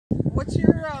what's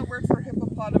your word for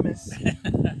hippopotamus?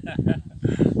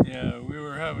 Yeah, we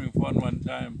were having fun one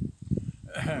time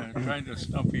trying to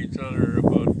stump each other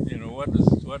about,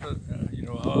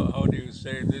 how do you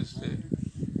say this,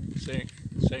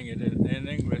 saying it in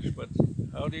English, but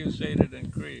how do you say it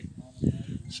in Cree?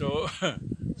 So,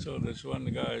 so this one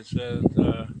guy said,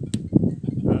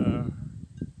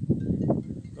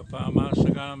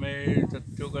 "Papamasagame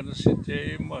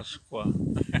tatuganasite Moskwa."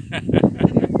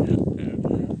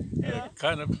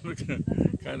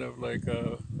 Kind of like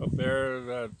a bear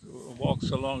that walks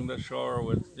along the shore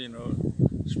with,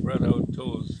 spread out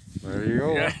toes. There you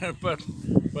go. Yeah,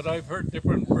 but I've heard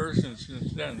different versions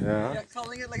since then. Yeah. Yeah,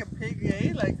 calling it like a pig,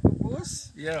 eh? Like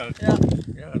goose. Yeah, Yeah.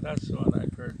 yeah, that's the one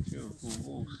I've heard too.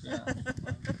 Yeah.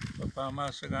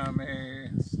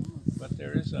 Papamasagame, but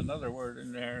there is another word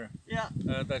in there Yeah.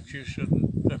 that you shouldn't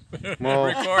Well,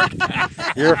 record.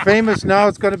 You're famous now.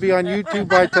 It's going to be on YouTube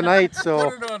by tonight, so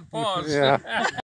Put it on pause. yeah.